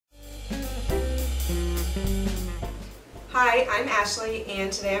Hi, I'm Ashley,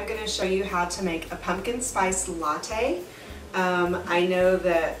 and today I'm going to show you how to make a pumpkin spice latte. I know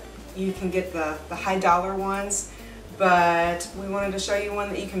that you can get the high dollar ones, but we wanted to show you one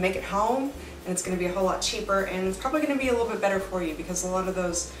that you can make at home, and it's going to be a whole lot cheaper, and it's probably going to be a little bit better for you because a lot of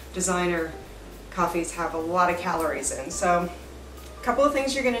those designer coffees have a lot of calories in. So a couple of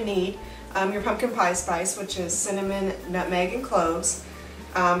things you're going to need. Your pumpkin pie spice, which is cinnamon, nutmeg, and cloves.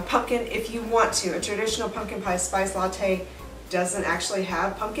 Pumpkin, if you want to. A traditional pumpkin pie spice latte doesn't actually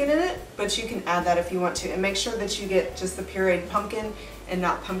have pumpkin in it, but you can add that if you want to. And make sure that you get just the pureed pumpkin and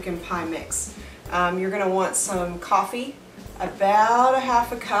not pumpkin pie mix. You're going to want some coffee, about a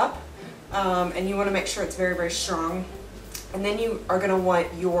half a cup, and you want to make sure it's very, very strong. And then you are going to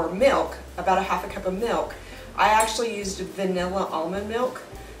want your milk, about a half a cup of milk. I actually used vanilla almond milk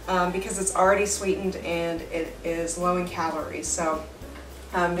because it's already sweetened and it is low in calories. So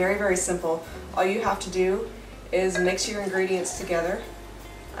very, very simple. All you have to do is mix your ingredients together.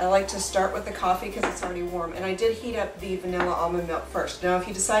 I like to start with the coffee because it's already warm, and I did heat up the vanilla almond milk first. Now if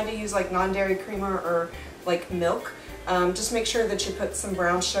you decide to use like non-dairy creamer or like milk, just make sure that you put some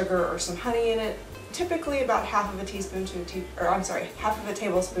brown sugar or some honey in it, typically about half of a tablespoon to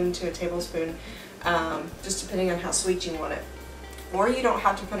a tablespoon, just depending on how sweet you want it. Or you don't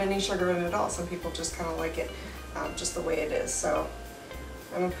have to put any sugar in it at all. Some people just kind of like it just the way it is. So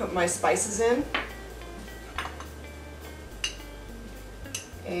I'm going to put my spices in,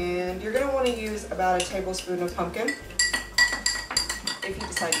 and you're going to want to use about a tablespoon of pumpkin if you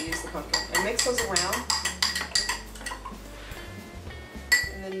decide to use the pumpkin, and mix those around.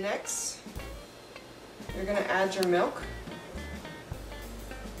 And then next you're going to add your milk,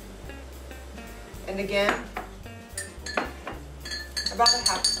 and again about a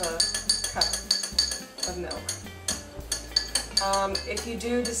half a cup of milk. If you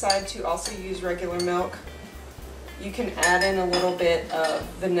do decide to also use regular milk, you can add in a little bit of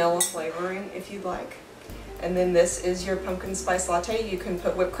vanilla flavoring if you'd like. And then this is your pumpkin spice latte. You can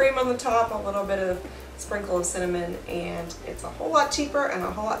put whipped cream on the top, a little bit of sprinkle of cinnamon, and it's a whole lot cheaper and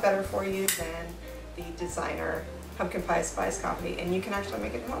a whole lot better for you than the designer pumpkin pie spice coffee. And you can actually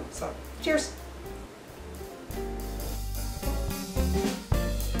make it at home. So cheers!